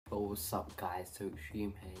What's up, guys? So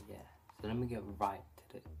Extreme here, yeah. So let me get right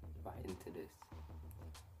into this.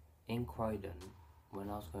 In Croydon, when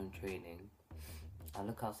I was going training, I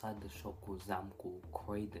look outside the shop called Zamco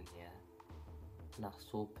Croydon, yeah, and I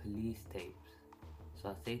saw police tapes. So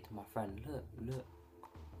I say to my friend, look,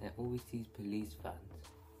 there are always these police vans.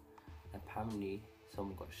 Apparently,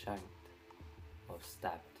 someone got shanked or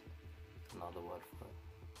stabbed. Another word for it.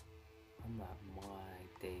 I'm like,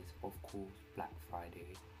 my days, of course, Black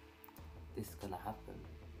Friday. This is gonna happen,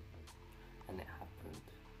 and it happened.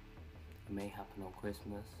 It may happen on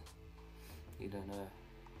Christmas, you don't know.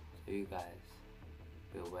 So you guys,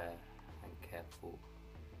 be aware and careful.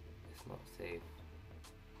 It's not safe.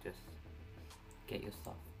 Just get your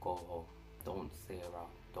stuff, go home. Don't stay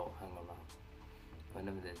around, don't hang around.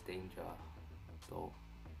 Whenever there's danger, don't.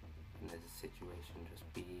 When there's a situation, just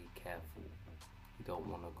be careful. You don't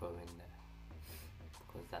want to go in there,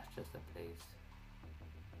 because that's just a place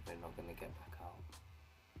we're not going to get back out.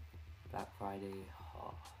 Black Friday,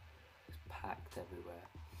 it's packed everywhere.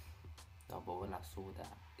 No, but when I saw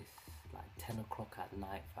that, it's like 10 o'clock at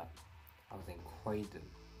night, fam. I was in Croydon.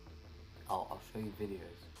 I'll show you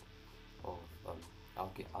videos of,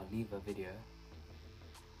 I'll leave a video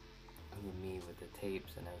with me with the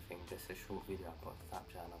tapes and everything, just a short video I put on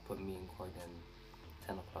Snapchat, and I put me in Croydon,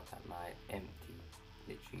 10 o'clock at night, empty,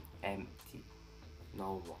 literally empty,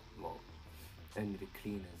 no one, well, only the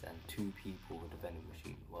cleaners and 2 people with the vending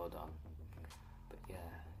machine. Well done. But yeah,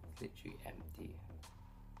 it's literally empty.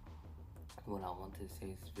 What I want to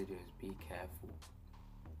say in this video is be careful.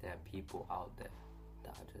 There are people out there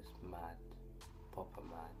that are just mad, proper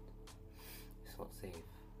mad. It's not safe.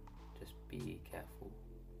 Just be careful.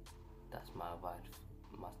 That's my advice.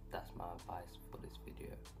 That's my advice for this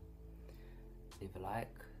video. Leave a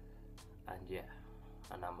like, and yeah,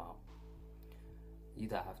 and I'm out. You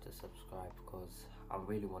don't have to subscribe because I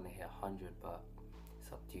really want to hit 100, but it's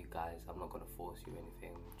up to you guys. I'm not gonna force you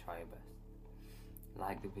anything. Try your best.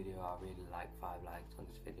 Like the video. I really like 5 likes on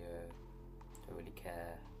this video. Don't really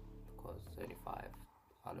care because it's only 5.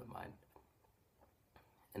 I don't mind.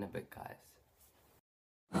 In a bit, guys.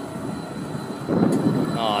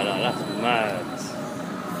 Oh no, that's mad.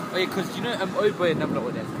 Oh yeah, because you know old boy never know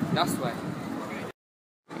what it is. That's why.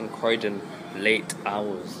 In Croydon, late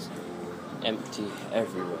hours. Empty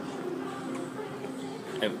everywhere.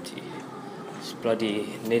 Empty. It's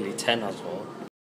bloody nearly 10 as well.